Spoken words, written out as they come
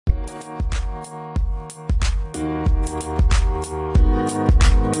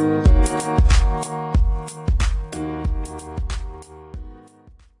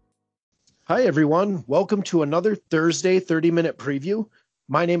Hi, everyone. Welcome to another Thursday 30-minute preview.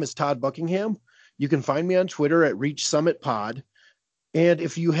 My name is Todd Buckingham. You can find me on Twitter at Reach Summit Pod. And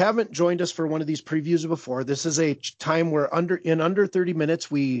if you haven't joined us for one of these previews before, this is a time where in under 30 minutes,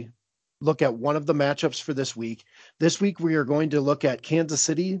 we look at one of the matchups for this week. This week, we are going to look at Kansas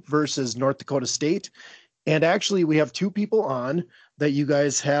City versus North Dakota State. And actually, we have two people on that you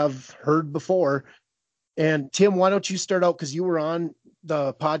guys have heard before. And Tim, why don't you start out, because you were on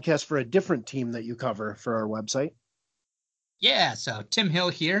the podcast for a different team that you cover for our website. Yeah, so Tim Hill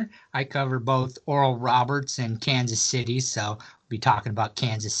here. I cover both Oral Roberts and Kansas City, so we'll be talking about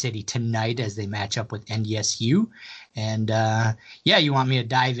Kansas City tonight as they match up with NDSU. And you want me to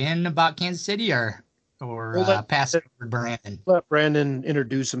dive in about Kansas City or pass it over to Brandon? Let Brandon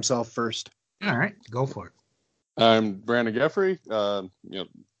introduce himself first. All right, go for it. I'm Brandon Geffrey,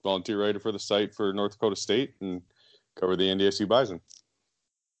 volunteer writer for the site for North Dakota State and cover the NDSU Bison.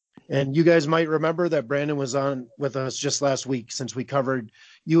 And you guys might remember that Brandon was on with us just last week, since we covered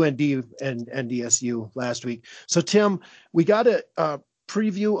UND and NDSU last week. So, Tim, we got a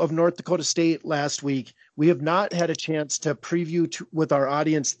preview of North Dakota State last week. We have not had a chance to preview with our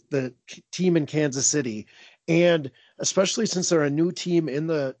audience the team in Kansas City. And especially since they're a new team in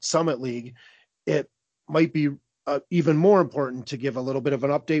the Summit League, it might be even more important to give a little bit of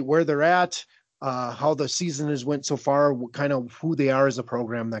an update where they're at, how the season has went so far, what kind of who they are as a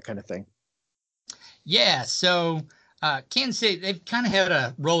program, that kind of thing. Yeah, so Kansas City, they've kind of had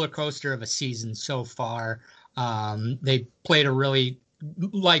a roller coaster of a season so far. They played a really,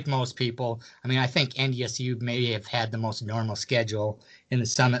 like most people, I mean, I think NDSU may have had the most normal schedule in the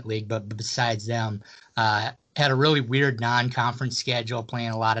Summit League, but besides them, had a really weird non-conference schedule,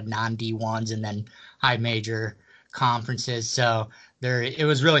 playing a lot of non-D1s and then high major conferences. So it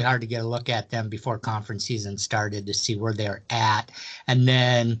was really hard to get a look at them before conference season started to see where they're at. And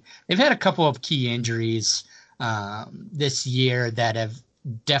then they've had a couple of key injuries this year that have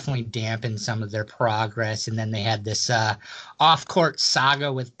definitely dampened some of their progress. And then they had this off-court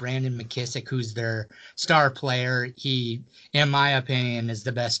saga with Brandon McKissick, who's their star player. He, in my opinion, is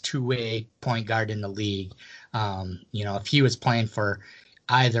the best two-way point guard in the league. If he was playing for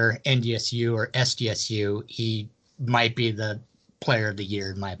either NDSU or SDSU, he might be the player of the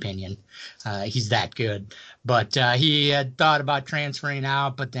year, in my opinion. He's that good. But he had thought about transferring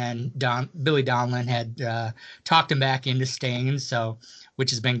out, but then Billy Donlin had talked him back into staying,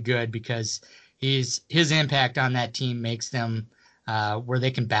 which has been good because his impact on that team makes them where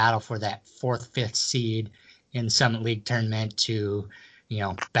they can battle for that 4th, 5th seed in the Summit League tournament to,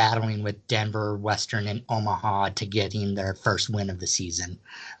 battling with Denver, Western, and Omaha to getting their first win of the season.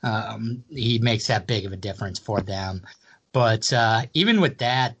 He makes that big of a difference for them. But even with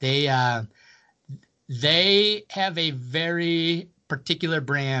that, they have a very particular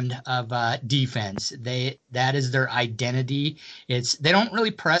brand of defense. That is their identity. They don't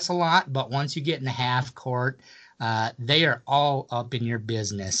really press a lot, but once you get in the half court, they are all up in your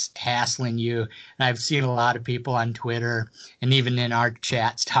business, hassling you. And I've seen a lot of people on Twitter and even in our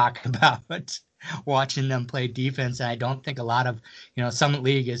chats talk about watching them play defense. And I don't think a lot of, Summit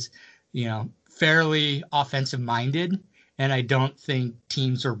League is, fairly offensive minded. And I don't think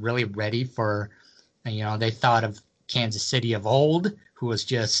teams are really ready for, they thought of Kansas City of old, who was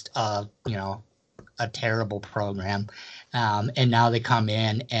just, a terrible program. And now they come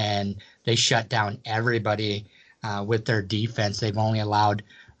in and they shut down everybody with their defense. They've only allowed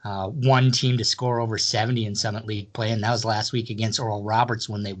one team to score over 70 in Summit League play, and that was last week against Oral Roberts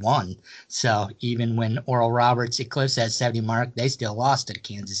when they won. So even when Oral Roberts eclipsed that 70 mark, they still lost to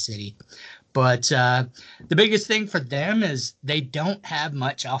Kansas City. But the biggest thing for them is they don't have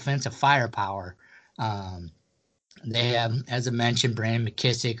much offensive firepower. They have, as I mentioned, Brandon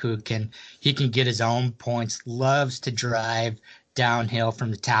McKissick, who can get his own points, loves to drive downhill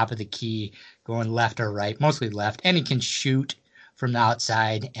from the top of the key, going left or right, mostly left, and he can shoot from the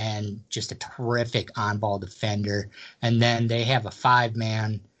outside, and just a terrific on-ball defender. And then they have a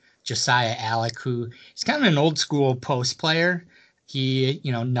 5-man, Josiah Alec, who is kind of an old-school post player. He,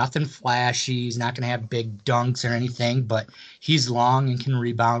 nothing flashy. He's not going to have big dunks or anything, but he's long and can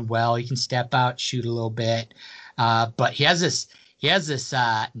rebound well. He can step out, shoot a little bit. But he has this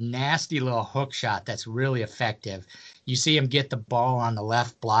nasty little hook shot that's really effective. You see him get the ball on the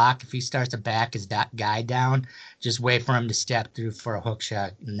left block. If he starts to back his guy down, just wait for him to step through for a hook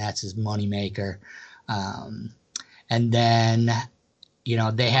shot, and that's his moneymaker. And then,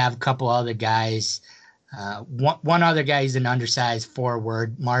 they have a couple other guys. One other guy is an undersized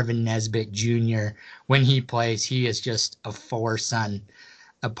forward, Marvin Nesbitt Jr. When he plays, he is just a force on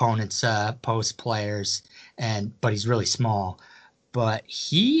opponent's post players, but he's really small. But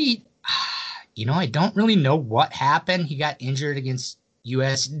he, I don't really know what happened. He got injured against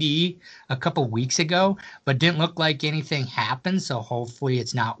USD a couple weeks ago, but didn't look like anything happened. So hopefully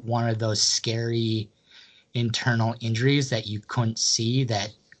it's not one of those scary internal injuries that you couldn't see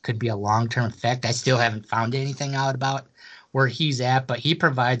that could be a long-term effect. I still haven't found anything out about where he's at, but he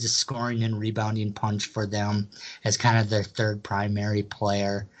provides a scoring and rebounding punch for them as kind of their third primary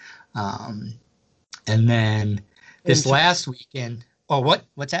player. And then this last weekend,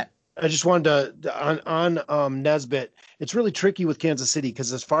 what's that? I just wanted to on Nesbitt. It's really tricky with Kansas City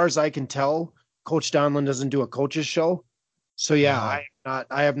because, as far as I can tell, Coach Donlin doesn't do a coach's show. So I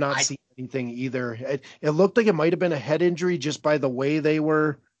have not seen anything either. It looked like it might have been a head injury just by the way they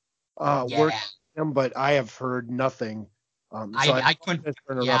were working him, but I have heard nothing. I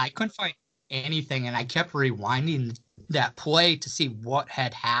couldn't find anything, and I kept rewinding that play to see what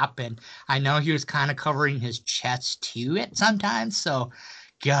had happened. I know he was kind of covering his chest too at sometimes, so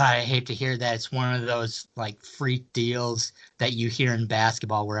God, I hate to hear that. It's one of those like freak deals that you hear in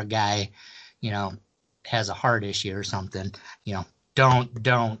basketball where a guy, has a heart issue or something.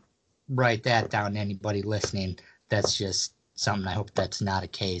 Don't write that down to anybody listening. That's just something. I hope that's not a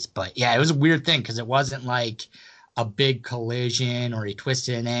case. But yeah, it was a weird thing because it wasn't like a big collision or he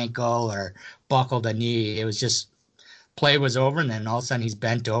twisted an ankle or buckled a knee. It was just play was over, and then all of a sudden he's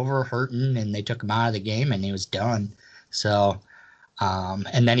bent over hurting, and they took him out of the game, and he was done. So,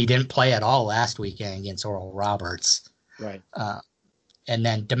 and then he didn't play at all last weekend against Oral Roberts. Right. And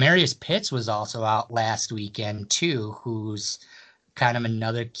then Demarius Pitts was also out last weekend too, who's kind of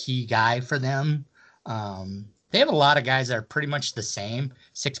another key guy for them. They have a lot of guys that are pretty much the same,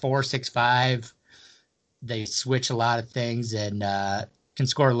 6'4", 6'5". They switch a lot of things and can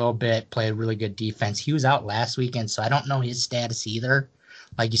score a little bit, play a really good defense. He was out last weekend, so I don't know his status either.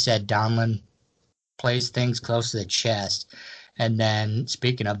 Like you said, Donlin plays things close to the chest. And then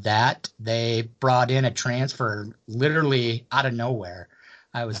speaking of that, they brought in a transfer literally out of nowhere.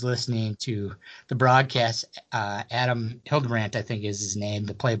 I was listening to the broadcast. Adam Hildebrandt, I think is his name,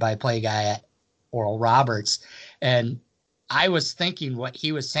 the play-by-play guy at Oral Roberts. And I was thinking what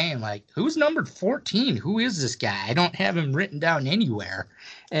he was saying, like, who's numbered 14? Who is this guy? I don't have him written down anywhere.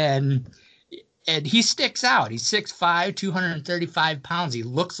 And he sticks out. He's 6'5", 235 pounds. He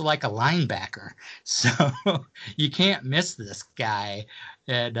looks like a linebacker. So you can't miss this guy.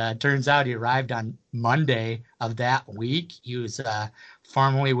 And turns out he arrived on Monday of that week. He was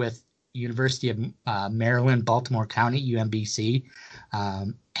formerly with University of Maryland, Baltimore County, UMBC.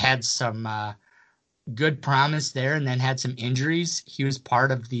 Had some good promise there and then had some injuries. He was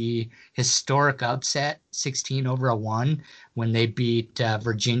part of the historic upset 16-1 when they beat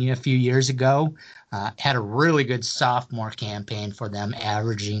Virginia a few years ago. Had a really good sophomore campaign for them,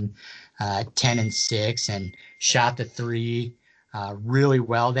 averaging 10-6 and shot the three really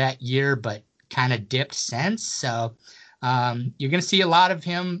well that year, but kind of dipped since. So you're going to see a lot of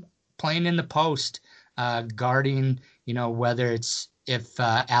him playing in the post, guarding, whether it's if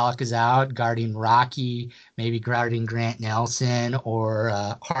Alec is out, guarding Rocky, maybe guarding Grant Nelson or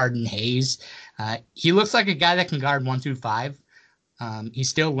Harden Hayes. He looks like a guy that can guard 1 through 5. He's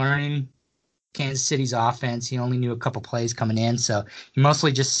still learning Kansas City's offense. He only knew a couple plays coming in, so he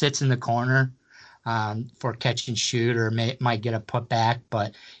mostly just sits in the corner for catch and shoot or might get a putback,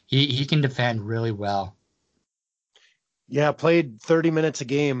 but he can defend really well. Yeah, played 30 minutes a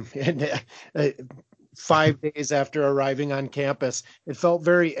game and 5 days after arriving on campus. It felt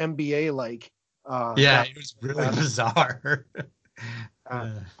very NBA-like. It was really bizarre.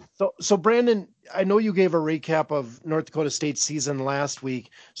 So Brandon, I know you gave a recap of North Dakota State's season last week,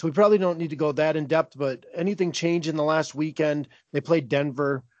 so we probably don't need to go that in depth, but anything changed in the last weekend? They played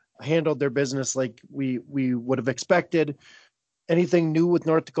Denver, handled their business like we would have expected. Anything new with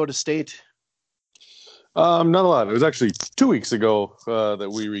North Dakota State? Not a lot. It was actually 2 weeks ago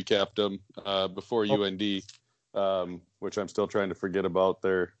that we recapped them before UND, which I'm still trying to forget about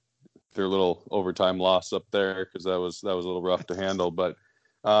their little overtime loss up there because that was a little rough to handle. But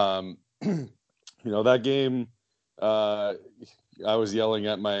that game, I was yelling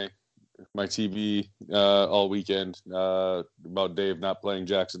at my TV all weekend about Dave not playing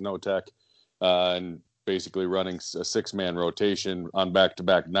Jackson Notek and basically running a 6-man rotation on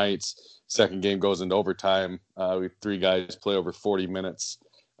back-to-back nights. Second game goes into overtime. We had 3 guys play over 40 minutes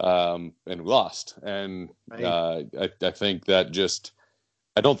and we lost. And I think that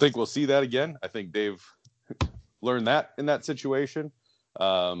I don't think we'll see that again. I think Dave learned that in that situation.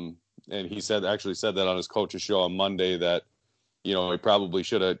 And he actually said that on his coach's show on Monday that, he probably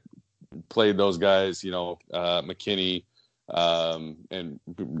should have played those guys, McKinney, and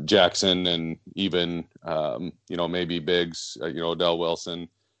Jackson and even, maybe Biggs, Odell Wilson,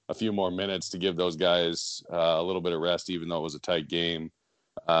 a few more minutes to give those guys a little bit of rest, even though it was a tight game.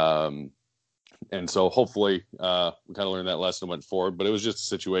 And so hopefully we kind of learned that lesson and went forward. But it was just a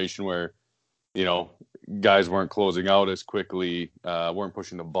situation where, guys weren't closing out as quickly, weren't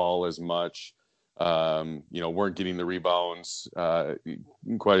pushing the ball as much, weren't getting the rebounds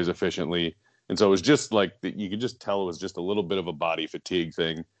quite as efficiently. And so it was just like you could just tell it was just a little bit of a body fatigue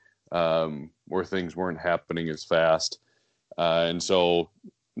thing, where things weren't happening as fast. And so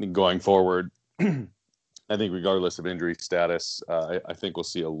going forward, I think regardless of injury status, I think we'll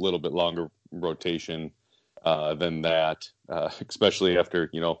see a little bit longer rotation than that, especially after,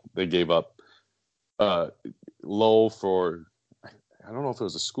 they gave up low for, I don't know if it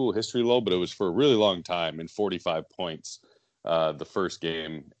was a school history low, but it was for a really long time and 45 points the first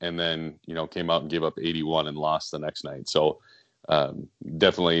game, and then, came out and gave up 81 and lost the next night. So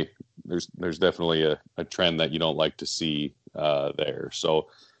definitely there's definitely a trend that you don't like to see there. So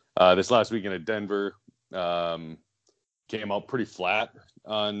this last weekend at Denver, came out pretty flat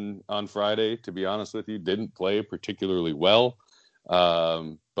on Friday, to be honest with you. Didn't play particularly well,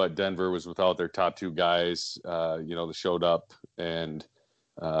 but Denver was without their top two guys. They showed up and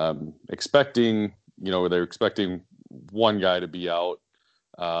expecting one guy to be out,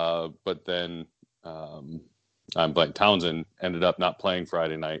 but then Townsend ended up not playing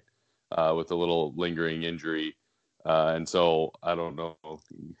Friday night with a little lingering injury. And so I don't know,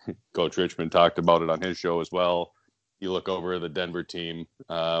 Coach Richmond talked about it on his show as well. You look over the Denver team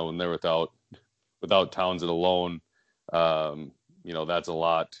when they're without Townsend alone, that's a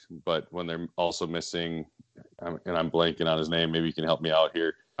lot. But when they're also missing, and I'm blanking on his name, maybe you can help me out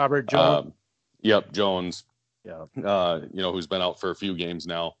here. Robert Jones. Yep, Jones. Yeah. Who's been out for a few games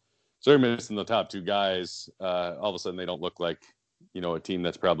now. So they're missing the top two guys. All of a sudden they don't look like, a team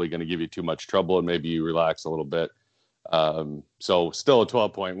that's probably going to give you too much trouble, and maybe you relax a little bit. So still a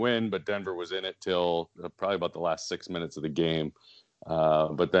 12-point win, but Denver was in it till probably about the last 6 minutes of the game.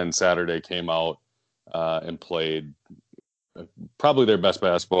 But then Saturday came out and played probably their best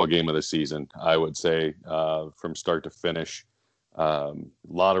basketball game of the season, I would say, from start to finish. A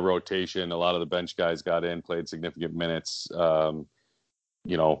lot of rotation. A lot of the bench guys got in, played significant minutes.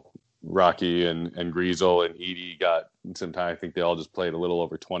 Rocky and Griesel and Edey got some time. I think they all just played a little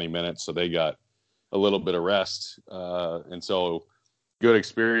over 20 minutes, so they got a little bit of rest. And so good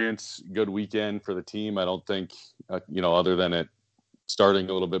experience, good weekend for the team. I don't think, other than it starting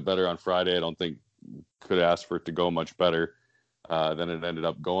a little bit better on Friday, I don't think could ask for it to go much better than it ended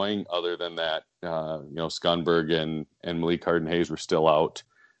up going. Other than that, Skunberg and Malik Harden-Hayes were still out.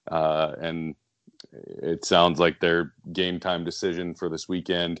 And it sounds like their game time decision for this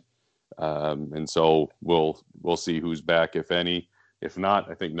weekend. And so we'll see who's back, if any. If not,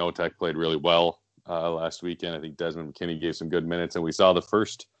 I think No-Tech played really well last weekend. I think Desmond McKinney gave some good minutes, and we saw the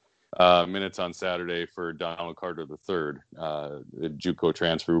first minutes on Saturday for Donald Carter III, the JUCO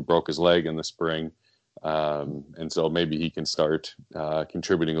transfer who broke his leg in the spring. And so maybe he can start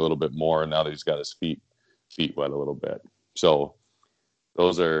contributing a little bit more now that he's got his feet wet a little bit. So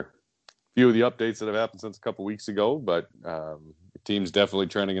those are a few of the updates that have happened since a couple weeks ago, but the team's definitely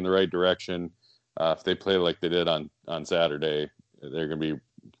trending in the right direction. If they play like they did on Saturday, they're going to be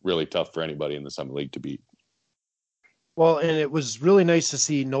really tough for anybody in the Summit League to beat. Well, and it was really nice to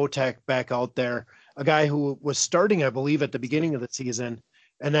see No-Tech back out there, a guy who was starting, I believe, at the beginning of the season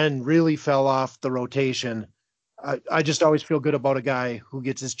and then really fell off the rotation. I just always feel good about a guy who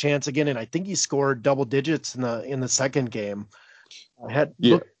gets his chance again, and I think he scored double digits in the second game.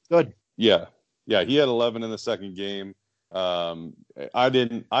 Looked good. Yeah, he had 11 in the second game. I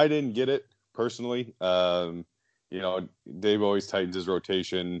didn't get it personally. Dave always tightens his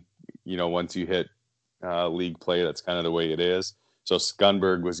rotation. Once you hit league play, that's kind of the way it is. So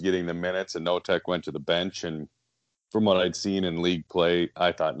Skunberg was getting the minutes, and No-Tech went to the bench. And from what I'd seen in league play,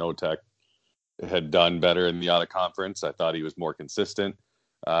 I thought No-Tech had done better in the out of conference. I thought he was more consistent.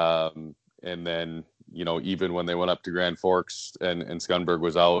 And then, even when they went up to Grand Forks and Skunberg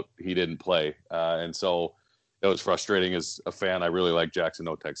was out, he didn't play. And so it was frustrating as a fan. I really like Jackson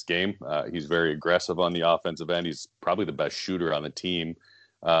No-Tech's game. He's very aggressive on the offensive end. He's probably the best shooter on the team.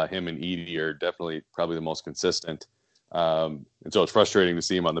 Him and Edey are definitely probably the most consistent. And so it's frustrating to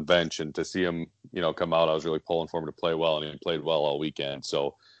see him on the bench and to see him, come out. I was really pulling for him to play well, and he played well all weekend.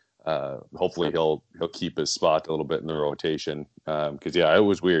 So hopefully he'll keep his spot a little bit in the rotation. Because it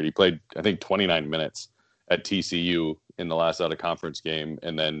was weird. He played, I think, 29 minutes at TCU in the last out of conference game,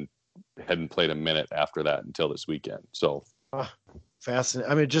 and then hadn't played a minute after that until this weekend. So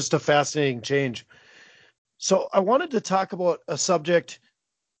fascinating. I mean, just a fascinating change. So I wanted to talk about a subject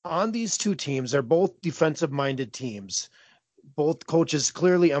on these two teams. They're both defensive minded teams. Both coaches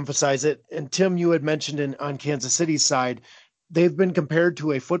clearly emphasize it. And Tim, you had mentioned on Kansas City's side, they've been compared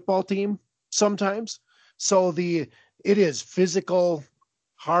to a football team sometimes. So it is physical,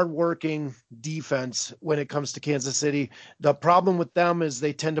 hardworking defense when it comes to Kansas City. The problem with them is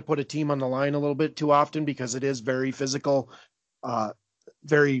they tend to put a team on the line a little bit too often because it is very physical,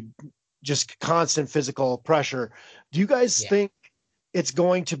 very just constant physical pressure. Do you guys think it's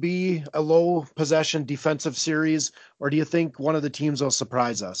going to be a low possession defensive series, or do you think one of the teams will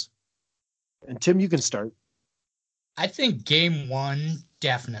surprise us? And Tim, you can start. I think game one,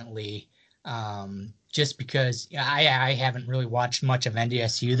 definitely. Just because I haven't really watched much of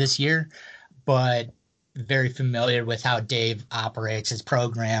NDSU this year, but very familiar with how Dave operates his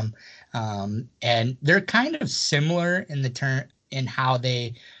program. And they're kind of similar in how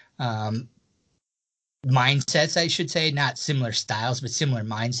they, mindsets, I should say, not similar styles, but similar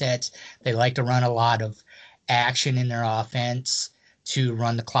mindsets. They like to run a lot of action in their offense to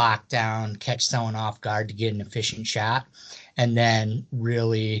run the clock down, catch someone off guard to get an efficient shot, and then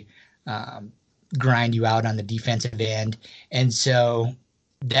really grind you out on the defensive end. And so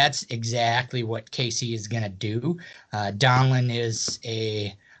that's exactly what KC is going to do. Donlin is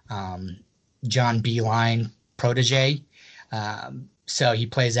a John Beilein protege. So he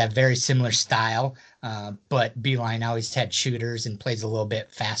plays that very similar style, but Beilein always had shooters and plays a little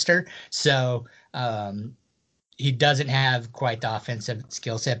bit faster. So he doesn't have quite the offensive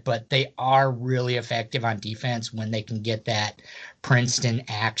skill set, but they are really effective on defense when they can get that Princeton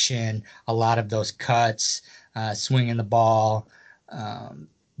action, a lot of those cuts, swinging the ball,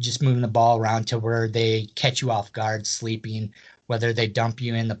 just moving the ball around to where they catch you off guard sleeping, whether they dump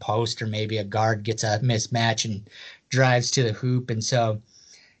you in the post or maybe a guard gets a mismatch and drives to the hoop. And so,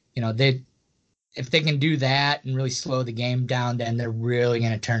 if they can do that and really slow the game down, then they're really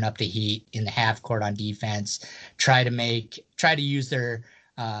going to turn up the heat in the half court on defense, try to use their,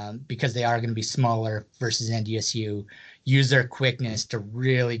 because they are going to be smaller versus NDSU, use their quickness to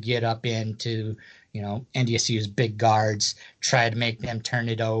really get up into, NDSU's big guards, try to make them turn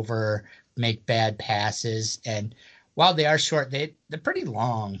it over, make bad passes. And while they are short, they're pretty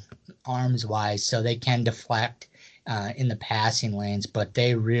long arms wise, so they can deflect in the passing lanes, but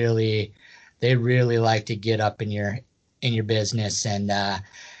they really like to get up in your business and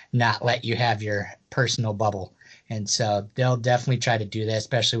not let you have your personal bubble. And so they'll definitely try to do that,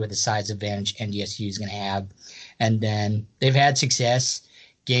 especially with the size advantage NDSU is going to have. And then they've had success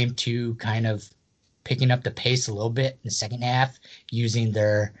game two, kind of picking up the pace a little bit in the second half, using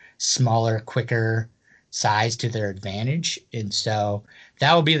their smaller, quicker size to their advantage. And so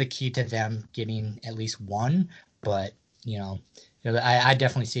that will be the key to them getting at least one. But, I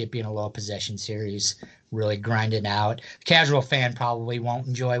definitely see it being a low possession series, really grinding out. The casual fan probably won't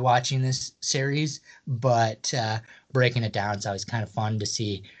enjoy watching this series, but breaking it down is always kind of fun to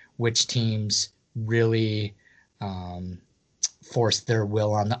see which teams really force their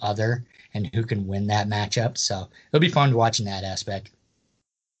will on the other and who can win that matchup. So it'll be fun watching that aspect.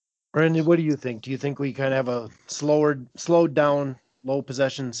 Brandon, what do you think? Do you think we kind of have a slowed down, low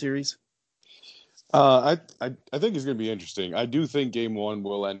possession series? I think it's going to be interesting. I do think game one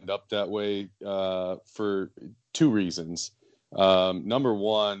will end up that way for two reasons. Number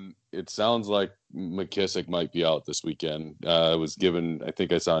one, it sounds like McKissick might be out this weekend. It was given, I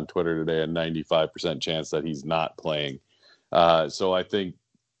think I saw on Twitter today, a 95% chance that he's not playing. So I think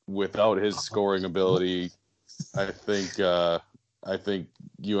without his scoring ability, I think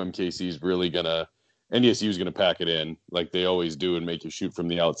UMKC is really NDSU is going to pack it in like they always do and make you shoot from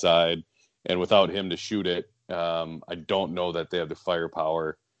the outside. And without him to shoot it, I don't know that they have the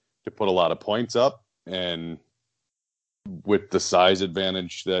firepower to put a lot of points up. And with the size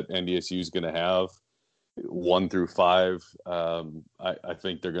advantage that NDSU is going to have, 1 through 5, I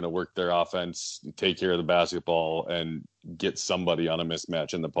think they're going to work their offense, take care of the basketball, and get somebody on a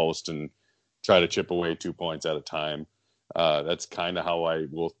mismatch in the post and try to chip away 2 points at a time. That's kind of how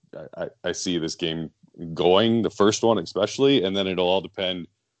I see this game going, the first one especially, and then it'll all depend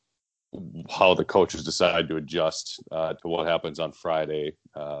how the coaches decide to adjust to what happens on Friday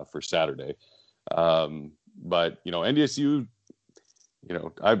for Saturday. But NDSU,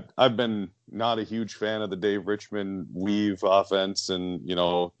 I've been not a huge fan of the Dave Richmond weave offense and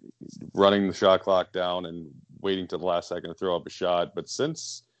running the shot clock down and waiting to the last second to throw up a shot. But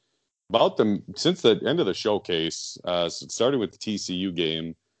since the end of the showcase, so it started with the TCU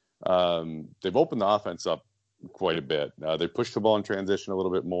game, they've opened the offense up quite a bit. They push the ball in transition a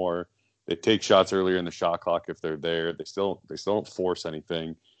little bit more. They take shots earlier in the shot clock if they're there. They still don't force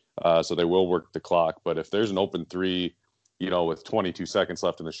anything. so they will work the clock. But if there's an open three, with 22 seconds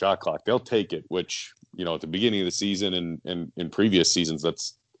left in the shot clock, they'll take it, which, at the beginning of the season and in previous seasons,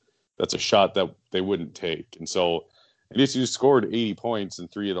 that's a shot that they wouldn't take. And so NDSU scored 80 points in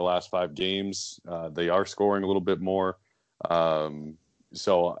 3 of the last 5 games. They are scoring a little bit more.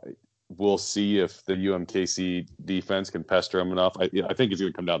 So we'll see if the UMKC defense can pester them enough. I think it's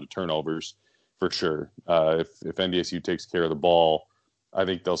going to come down to turnovers for sure. If NDSU takes care of the ball, I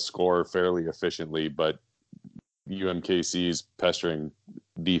think they'll score fairly efficiently, but UMKC's pestering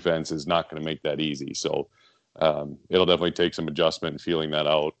defense is not going to make that easy. So it'll definitely take some adjustment and feeling that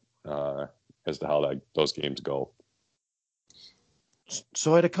out as to how those games go.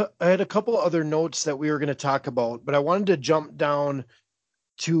 So I had a couple other notes that we were going to talk about, but I wanted to jump down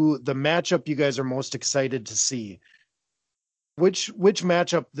to the matchup you guys are most excited to see. Which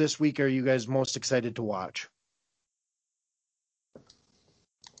matchup this week are you guys most excited to watch?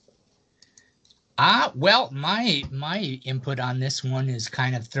 Well, my input on this one is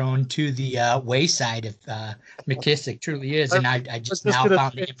kind of thrown to the wayside if McKissick truly is, and I just now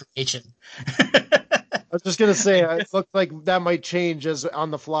found the information. I was just gonna say it looks like that might change as on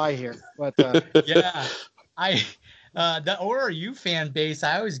the fly here, but yeah, the ORU fan base,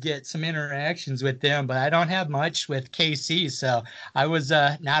 I always get some interactions with them, but I don't have much with KC, so I was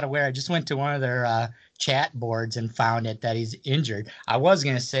not aware. I just went to one of their chat boards and found it that he's injured. I was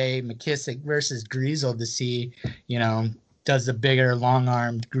going to say McKissick versus Griesel to see, does the bigger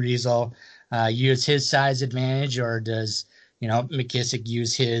long-armed Griesel use his size advantage, or does, McKissick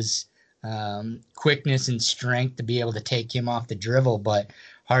use his quickness and strength to be able to take him off the dribble, but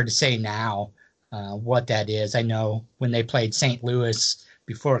hard to say now what that is. I know when they played St. Louis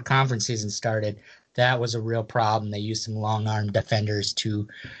before conference season started, that was a real problem. They used some long-arm defenders to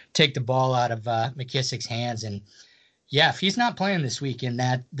take the ball out of McKissick's hands. And, yeah, if he's not playing this weekend,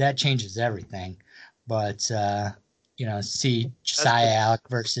 that changes everything. But, see Josiah Alec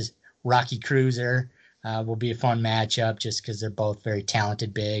versus Rocky Cruiser will be a fun matchup just because they're both very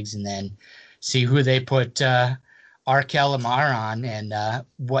talented bigs. And then see who they put Arkel Lamar on and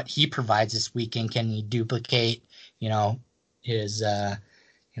what he provides this weekend. Can he duplicate, his,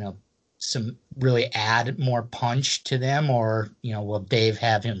 some really add more punch to them, or will Dave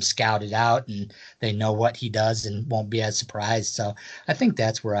have him scouted out and they know what he does and won't be as surprised? So I think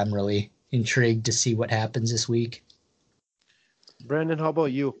that's where I'm really intrigued to see what happens this week. Brandon, how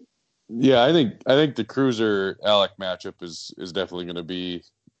about you? Yeah, I think the Cruiser Alec matchup is definitely going to be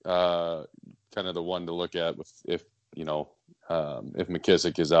kind of the one to look at if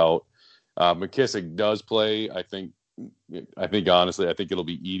McKissick is out. McKissick does play. I think honestly, it'll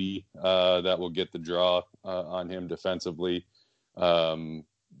be Edey that will get the draw on him defensively. Edey's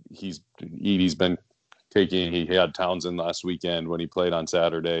been he had Townsend last weekend when he played on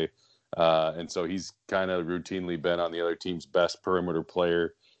Saturday. And so he's kind of routinely been on the other team's best perimeter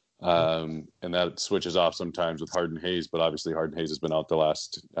player. And that switches off sometimes with Harden Hayes, but obviously Harden Hayes has been out the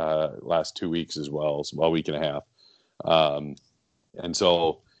last 2 weeks as well, so a week and a half. And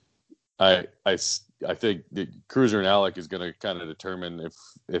so I think the Cruiser and Alec is going to kind of determine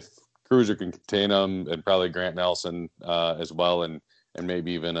if Cruiser can contain them, and probably Grant Nelson as well, and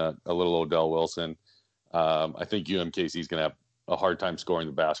maybe even a little Odell Wilson. I think UMKC is going to have a hard time scoring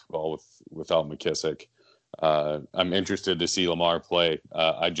the basketball without McKissick. I'm interested to see Lamar play.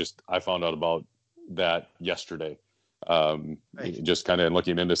 I found out about that yesterday. Just kind of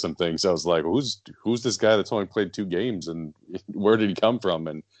looking into some things. I was like, who's this guy that's only played 2 games, and where did he come from?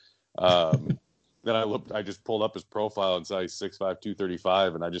 And then I just pulled up his profile and saw he's 6'5",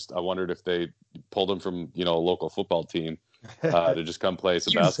 235, and I wondered if they pulled him from a local football team to just come play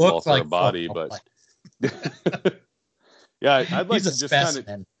some basketball for a body. But yeah, I'd like to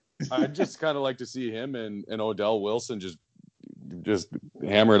just kind of like to see him and Odell Wilson just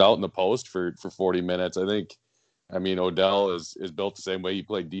hammer it out in the post for 40 minutes. I mean, Odell is built the same way. He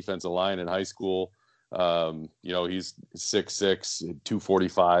played defensive line in high school. He's 6'6",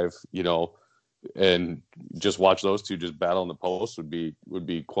 245, and just watch those two just battle in the post would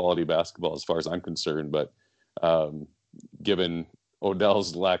be quality basketball as far as I'm concerned. But given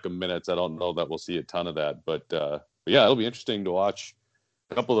Odell's lack of minutes, I don't know that we'll see a ton of that. But yeah, it'll be interesting to watch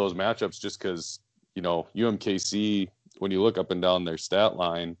a couple of those matchups just because, UMKC, when you look up and down their stat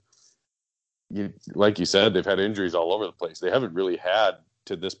line, like you said, they've had injuries all over the place. They haven't really had,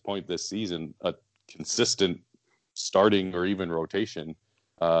 to this point this season, a consistent starting or even rotation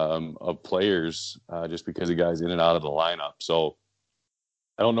of players just because of guys in and out of the lineup. So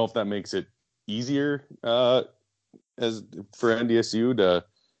I don't know if that makes it easier as for NDSU to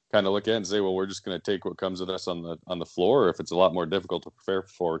kind of look at it and say, well, we're just going to take what comes at us on the floor, or if it's a lot more difficult to prepare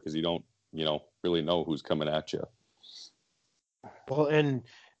for because you don't, really know who's coming at you. Well, and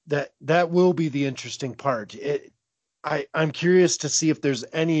that will be the interesting part. I'm curious to see if there's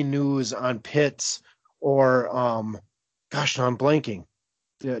any news on Pitts or gosh, I'm blanking.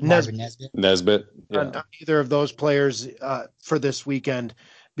 Nesbitt. Yeah. On either of those players for this weekend,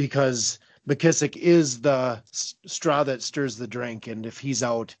 because McKissick is the straw that stirs the drink, and if he's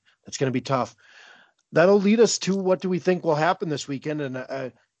out, that's going to be tough. That'll lead us to what do we think will happen this weekend,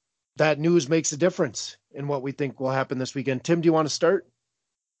 and that news makes a difference in what we think will happen this weekend. Tim, do you want to start?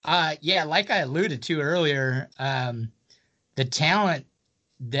 Yeah, like I alluded to earlier, the talent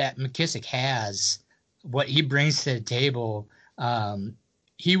that McKissick has, what he brings to the table,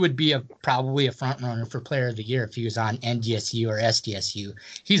 he would be probably a front runner for Player of the Year if he was on NDSU or SDSU.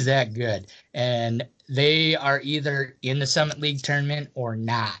 He's that good. And they are either in the Summit League tournament or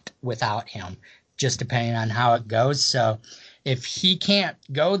not without him, just depending on how it goes. So if he can't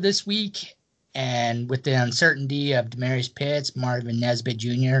go this week, and with the uncertainty of Demarius Pitts, Marvin Nesbitt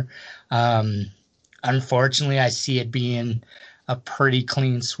Jr., unfortunately, I see it being a pretty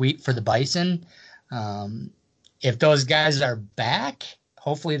clean sweep for the Bison. If those guys are back,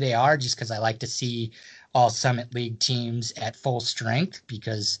 hopefully they are, just because I like to see all Summit League teams at full strength,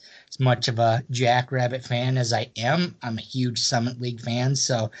 because as much of a Jackrabbit fan as I am, I'm a huge Summit League fan,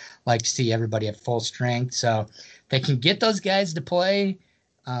 so I like to see everybody at full strength. So they can get those guys to play.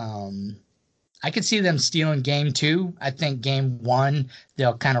 I could see them stealing game 2. I think game 1,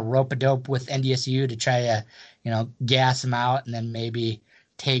 they'll kind of rope-a-dope with NDSU to try to, gas them out, and then maybe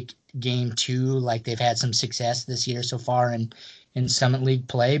take game 2 like they've had some success this year so far in Summit League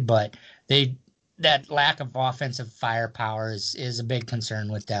play. But that lack of offensive firepower is a big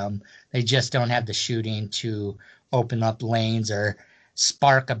concern with them. They just don't have the shooting to open up lanes or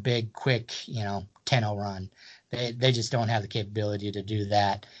spark a big, quick, 10-0 run. They just don't have the capability to do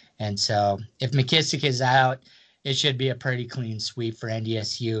that. And so if McKissick is out, it should be a pretty clean sweep for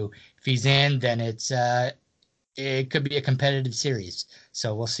NDSU. If he's in, then it could be a competitive series.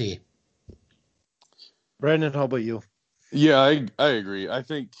 So we'll see. Brandon, how about you? Yeah, I agree. I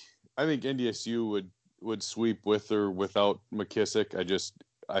think NDSU would sweep with or without McKissick.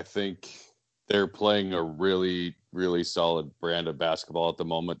 I think they're playing a really, really solid brand of basketball at the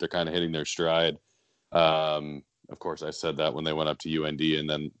moment. They're kind of hitting their stride. Of course, I said that when they went up to UND and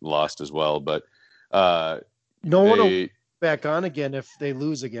then lost as well. But no one will back on again if they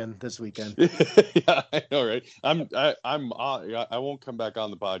lose again this weekend. Yeah, I know, right? I won't come back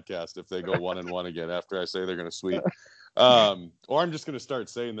on the podcast if they go 1-1 again after I say they're going to sweep. Or I'm just going to start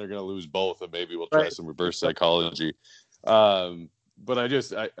saying they're going to lose both, and maybe we'll try some reverse psychology. But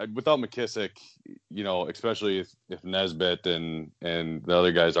without McKissick, especially if Nesbitt and the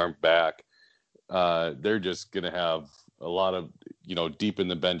other guys aren't back, they're just going to have a lot of, deep in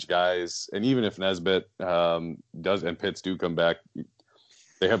the bench guys. And even if Nesbitt does and Pitts do come back,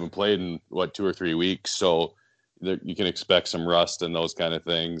 they haven't played in 2 or 3 weeks. So you can expect some rust and those kind of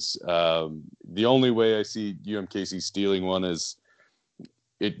things. The only way I see UMKC stealing one is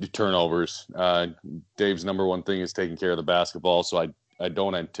turnovers. Dave's number one thing is taking care of the basketball. So I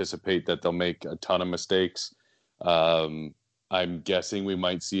don't anticipate that they'll make a ton of mistakes. I'm guessing we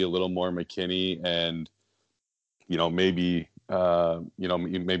might see a little more McKinney and, maybe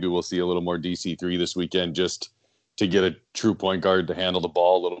we'll see a little more DC3 this weekend just to get a true point guard to handle the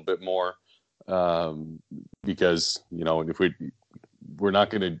ball a little bit more. Because, if you're not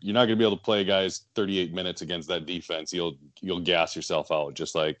going to be able to play guys 38 minutes against that defense, you'll gas yourself out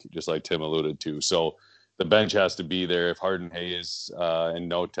just like Tim alluded to. So the bench has to be there. If Harden Hayes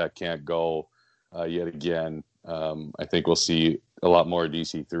and Notek can't go yet again, I think we'll see a lot more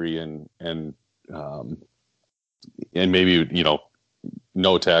DC3 and maybe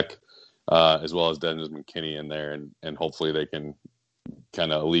Notek as well as Dennis McKinney in there, and hopefully they can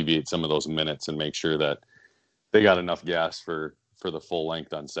kind of alleviate some of those minutes and make sure that they got enough gas for the full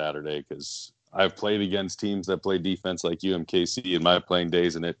length on Saturday. Because I've played against teams that play defense like UMKC in my playing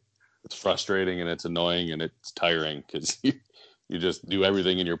days, and it's frustrating and it's annoying and it's tiring because you just do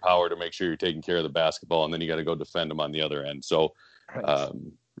everything in your power to make sure you're taking care of the basketball, and then you got to go defend them on the other end. So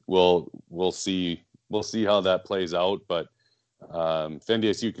we'll see how that plays out. But if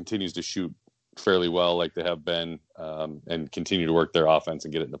NDSU continues to shoot fairly well like they have been and continue to work their offense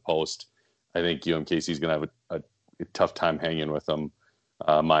and get it in the post, I think UMKC is going to have a tough time hanging with them,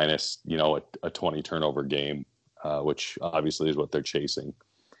 minus a 20 turnover game, which obviously is what they're chasing.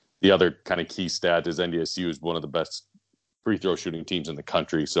 The other kind of key stat is NDSU is one of the best free throw shooting teams in the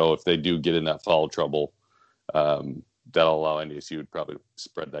country. So if they do get in that foul trouble, that'll allow NDSU to probably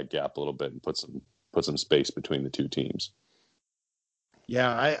spread that gap a little bit and put some space between the two teams.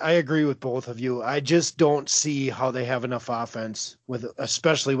 Yeah, I agree with both of you. I just don't see how they have enough offense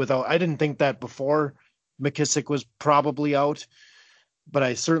especially without. I didn't think that before McKissick was probably out, but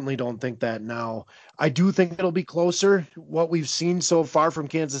I certainly don't think that now. I do think it'll be closer. What we've seen so far from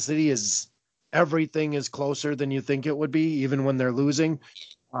Kansas City is everything is closer than you think it would be, even when they're losing.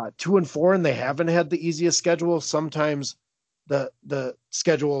 2-4, and they haven't had the easiest schedule. Sometimes the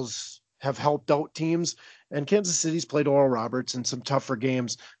schedules have helped out teams, and Kansas City's played Oral Roberts in some tougher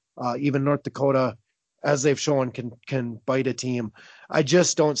games. Even North Dakota, as they've shown, can bite a team. I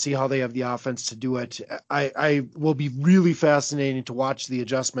just don't see how they have the offense to do it. I will be really fascinating to watch the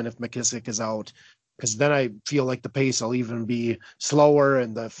adjustment if McKissick is out, because then I feel like the pace will even be slower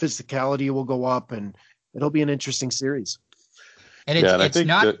and the physicality will go up, and it'll be an interesting series. And it's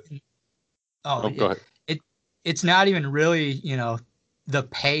not. Go ahead. It's not even really, the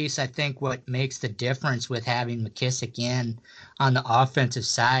pace. I think what makes the difference with having McKissick in on the offensive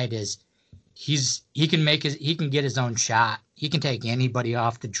side is he can get his own shot. He can take anybody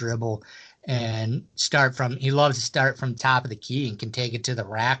off the dribble and he loves to start from top of the key and can take it to the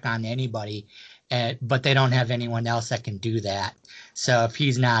rack on anybody. But they don't have anyone else that can do that. So if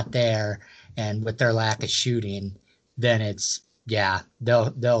he's not there, and with their lack of shooting, then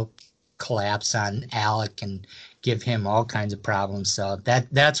they'll collapse on Alec and give him all kinds of problems. So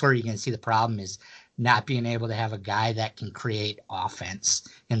that's where you can see the problem is not being able to have a guy that can create offense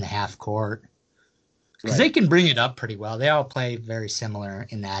in the half court. Because They can bring it up pretty well. They all play very similar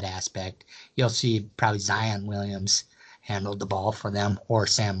in that aspect. You'll see probably Zion Williams handled the ball for them, or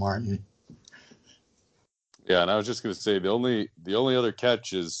Sam Martin. Yeah, and I was just going to say the only other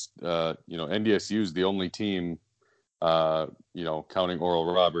catch is NDSU is the only team, counting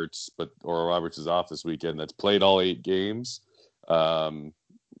Oral Roberts, but Oral Roberts is off this weekend, that's played all 8 games, and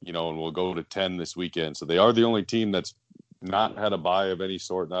we'll go to 10 this weekend. So they are the only team that's not had a bye of any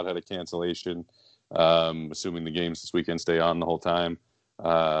sort, not had a cancellation, assuming the games this weekend stay on the whole time.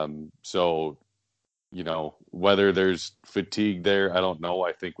 So whether there's fatigue there, I don't know.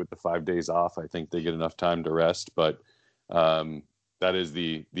 I think with the 5 days off, I think they get enough time to rest. But that is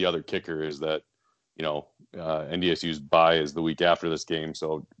the other kicker, is that NDSU's bye is the week after this game.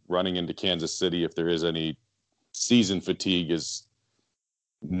 So running into Kansas City, if there is any season fatigue, is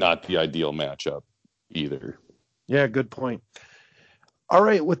not the ideal matchup either. Yeah, good point. All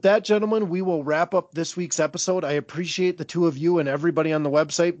right, with that, gentlemen, we will wrap up this week's episode. I appreciate the two of you and everybody on the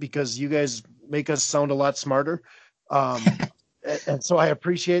website, because you guys make us sound a lot smarter. And so I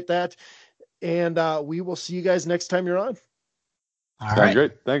appreciate that. And we will see you guys next time you're on. All right.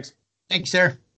 Great. Thanks. Thanks, sir.